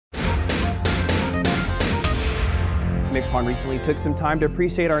MCPON recently took some time to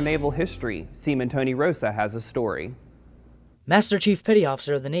appreciate our naval history. Seaman Tony Rosa has a story. Master Chief Petty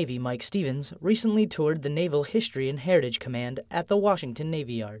Officer of the Navy Mike Stevens recently toured the Naval History and Heritage Command at the Washington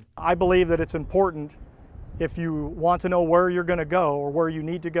Navy Yard. I believe that it's important, if you want to know where you're going to go or where you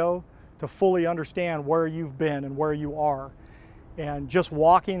need to go, to fully understand where you've been and where you are. And just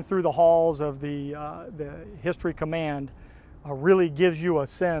walking through the halls of the History Command really gives you a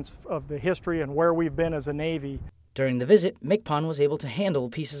sense of the history and where we've been as a Navy. During the visit, MCPON was able to handle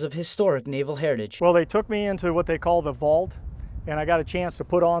pieces of historic naval heritage. Well, they took me into what they call the vault, and I got a chance to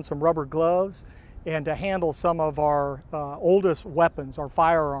put on some rubber gloves and to handle some of our oldest weapons, our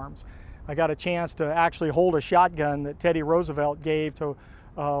firearms. I got a chance to actually hold a shotgun that Teddy Roosevelt gave to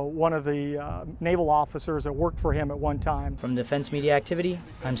one of the naval officers that worked for him at one time. From Defense Media Activity,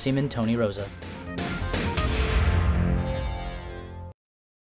 I'm Seaman Tony Rosa.